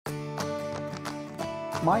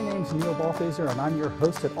My name's Neil Balthaser and I'm your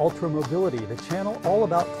host at Ultra Mobility, the channel all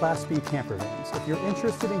about Class B camper vans. If you're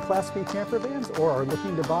interested in Class B camper vans or are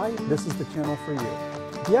looking to buy, this is the channel for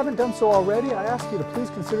you. If you haven't done so already, I ask you to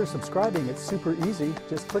please consider subscribing. It's super easy.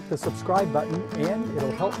 Just click the subscribe button and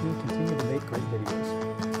it'll help me continue to make great videos.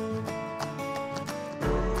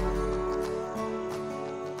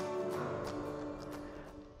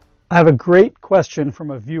 I have a great question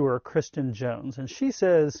from a viewer, Kristen Jones, and she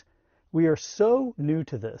says, "We are so new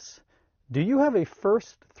to this. Do you have a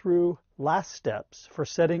first through last steps for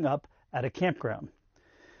setting up at a campground?"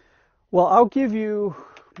 Well, I'll give you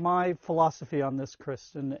my philosophy on this,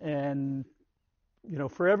 Kristen, and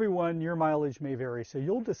for everyone, your mileage may vary, so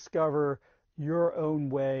you'll discover your own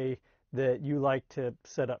way that you like to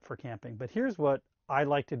set up for camping. But here's what I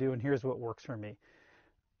like to do, and here's what works for me.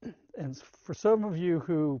 And for some of you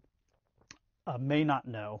who may not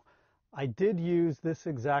know, I did use this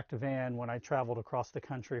exact van when I traveled across the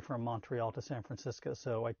country from Montreal to San Francisco.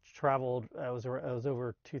 So I traveled, I was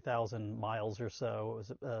over 2,000 miles or so. It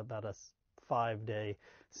was about a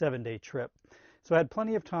 7-day trip. So I had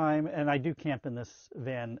plenty of time, and I do camp in this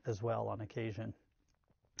van as well on occasion.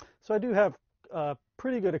 So I do have a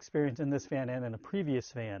pretty good experience in this van and in a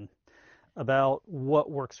previous van about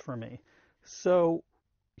what works for me. So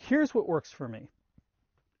here's what works for me.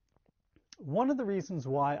 One of the reasons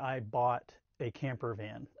why I bought a camper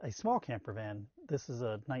van, a small camper van, this is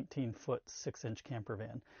a 19-foot 6-inch camper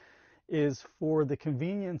van, is for the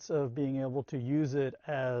convenience of being able to use it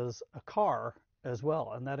as a car as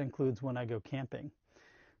well, and that includes when I go camping.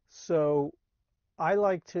 So I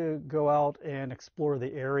like to go out and explore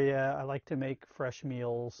the area. I like to make fresh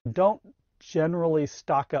meals. Don't generally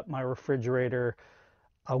stock up my refrigerator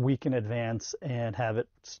a week in advance and have it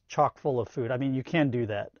chock full of food. I mean, you can do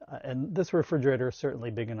that, and this refrigerator is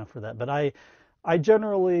certainly big enough for that, but I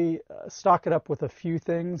generally stock it up with a few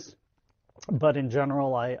things, but in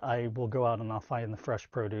general I will go out and I'll find the fresh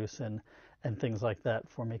produce and things like that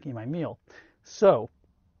for making my meal. So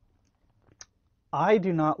I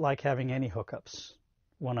do not like having any hookups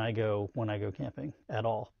when I go camping at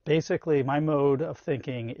all. Basically, my mode of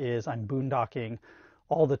thinking is I'm boondocking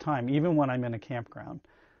all the time, even when I'm in a campground.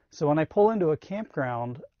 So when I pull into a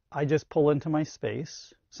campground, I just pull into my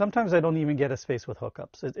space. Sometimes I don't even get a space with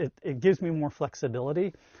hookups. It gives me more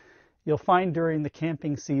flexibility. You'll find during the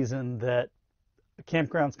camping season that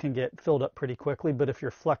campgrounds can get filled up pretty quickly, but if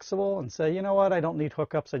you're flexible and say, you know what, I don't need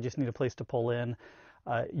hookups, I just need a place to pull in,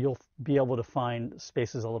 you'll be able to find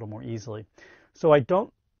spaces a little more easily. So I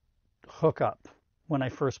don't hook up when I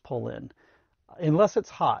first pull in, unless it's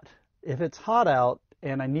hot. If it's hot out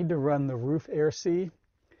and I need to run the roof AC,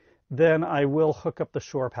 then I will hook up the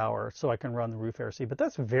shore power so I can run the roof AC. But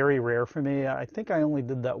that's very rare for me. I think I only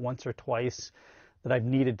did that once or twice, that I've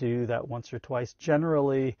needed to do that once or twice.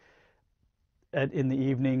 Generally, in the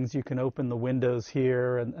evenings, you can open the windows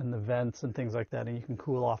here and the vents and things like that, and you can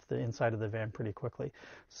cool off the inside of the van pretty quickly.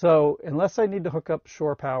 So unless I need to hook up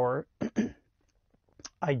shore power,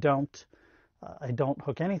 I don't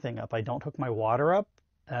hook anything up. I don't hook my water up,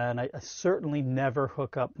 and I certainly never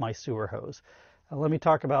hook up my sewer hose. Now, let me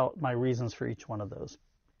talk about my reasons for each one of those.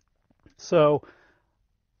 So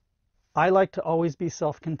I like to always be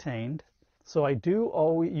self-contained. So I do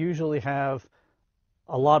usually have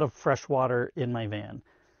a lot of fresh water in my van.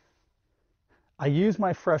 I use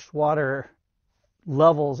my fresh water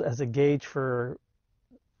levels as a gauge for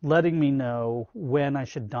letting me know when I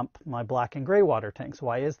should dump my black and gray water tanks.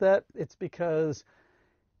 Why is that? It's because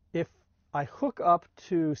if I hook up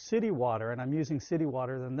to city water and I'm using city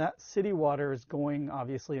water, then that city water is going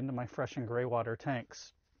obviously into my fresh and gray water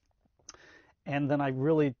tanks. And then I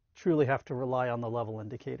really truly have to rely on the level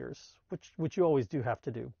indicators, which you always do have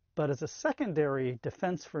to do. But as a secondary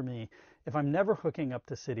defense for me, if I'm never hooking up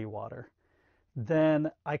to city water, then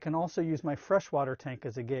I can also use my freshwater tank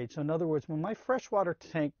as a gauge. So in other words, when my freshwater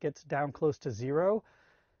tank gets down close to zero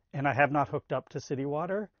and I have not hooked up to city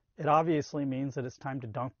water, it obviously means that it's time to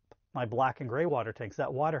dump my black and gray water tanks.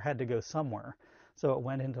 That water had to go somewhere, so it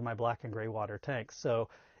went into my black and gray water tanks. So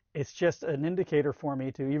it's just an indicator for me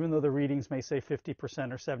to, even though the readings may say 50%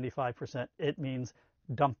 or 75%, it means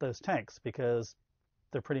dump those tanks because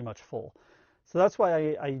they're pretty much full. So that's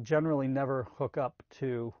why I generally never hook up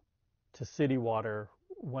to city water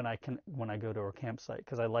when I go to a campsite,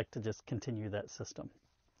 because I like to just continue that system.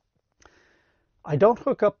 I don't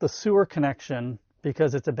hook up the sewer connection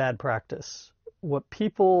because it's a bad practice. What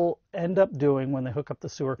people end up doing when they hook up the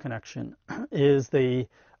sewer connection is they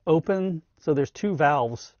open, so there's two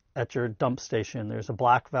valves at your dump station. There's a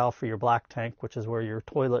black valve for your black tank, which is where your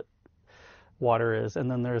toilet water is, and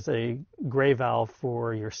then there's a gray valve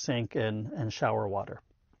for your sink and shower water.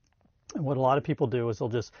 And what a lot of people do is they'll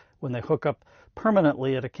just, when they hook up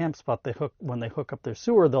permanently at a camp spot, when they hook up their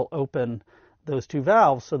sewer, they'll open those two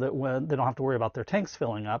valves so that when they don't have to worry about their tanks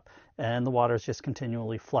filling up and the water is just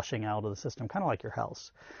continually flushing out of the system, kind of like your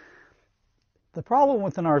house. The problem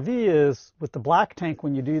with an RV is with the black tank,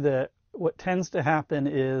 when you do that, what tends to happen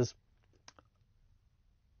is,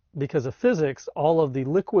 because of physics, all of the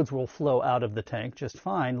liquids will flow out of the tank just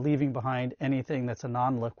fine, leaving behind anything that's a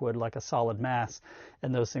non-liquid, like a solid mass,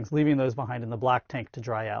 and those things, leaving those behind in the black tank to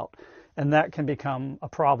dry out. And that can become a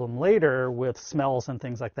problem later with smells and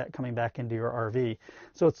things like that coming back into your RV.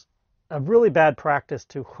 So it's a really bad practice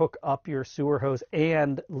to hook up your sewer hose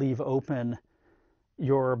and leave open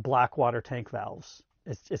your black water tank valves.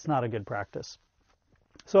 It's not a good practice.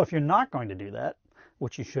 So if you're not going to do that,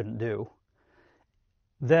 which you shouldn't do,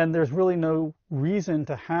 then there's really no reason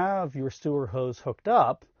to have your sewer hose hooked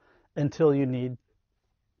up until you need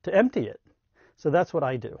to empty it. So that's what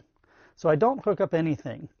I do. So I don't hook up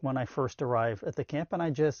anything when I first arrive at the camp, and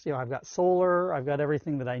I just, I've got solar, I've got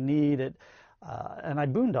everything that I need, and I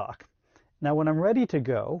boondock. Now when I'm ready to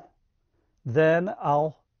go, then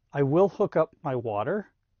I will hook up my water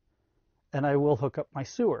and I will hook up my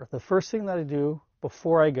sewer. The first thing that I do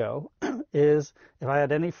before I go is, if I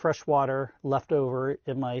had any fresh water left over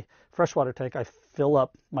in my freshwater tank, I fill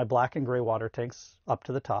up my black and gray water tanks up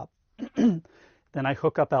to the top. Then I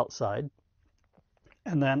hook up outside,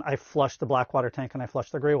 and then I flush the black water tank and I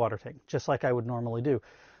flush the gray water tank, just like I would normally do.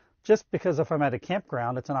 Just because if I'm at a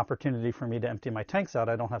campground, it's an opportunity for me to empty my tanks out.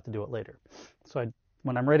 I don't have to do it later. So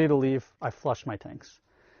when I'm ready to leave, I flush my tanks.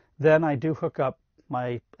 Then I do hook up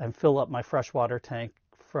and fill up my freshwater tank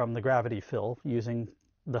from the gravity fill using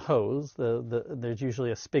the hose. There's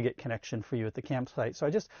usually a spigot connection for you at the campsite. So I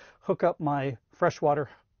just hook up my freshwater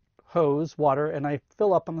hose water and I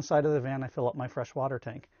fill up on the side of the van. I fill up my freshwater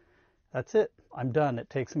tank. That's it. I'm done. It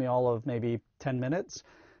takes me all of maybe 10 minutes,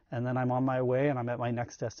 and then I'm on my way and I'm at my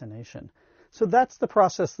next destination. So that's the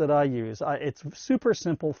process that I use. It's super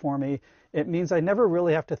simple for me. It means I never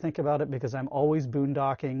really have to think about it because I'm always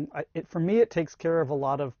boondocking. For me, it takes care of a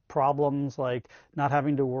lot of problems, like not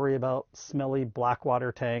having to worry about smelly black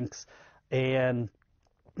water tanks and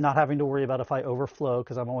not having to worry about if I overflow,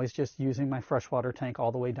 because I'm always just using my freshwater tank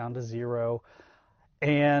all the way down to zero,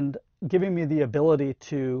 and giving me the ability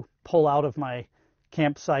to pull out of my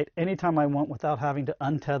campsite anytime I want without having to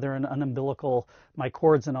untether and unumbilical my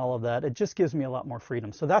cords and all of that. It just gives me a lot more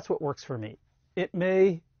freedom. So that's what works for me. It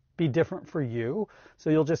may be different for you, so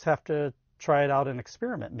you'll just have to try it out and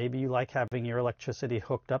experiment. Maybe you like having your electricity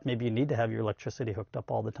hooked up. Maybe you need to have your electricity hooked up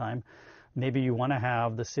all the time. Maybe you want to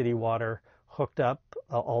have the city water hooked up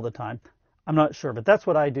all the time. I'm not sure, but that's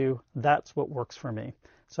what I do. That's what works for me.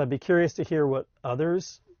 So I'd be curious to hear what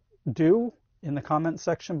others do in the comments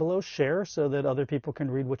section below. Share so that other people can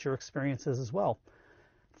read what your experience is as well.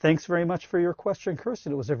 Thanks very much for your question,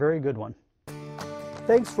 Kirsten. It was a very good one.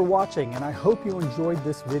 Thanks for watching, and I hope you enjoyed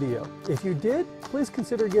this video. If you did, please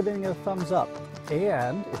consider giving it a thumbs up.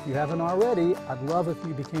 And if you haven't already, I'd love if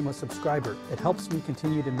you became a subscriber. It helps me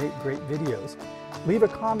continue to make great videos. Leave a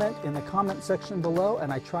comment in the comment section below,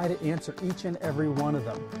 and I try to answer each and every one of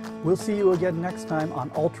them. We'll see you again next time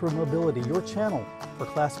on Ultra Mobility, your channel for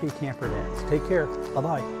Class B camper vans. Take care.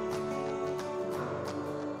 Bye-bye.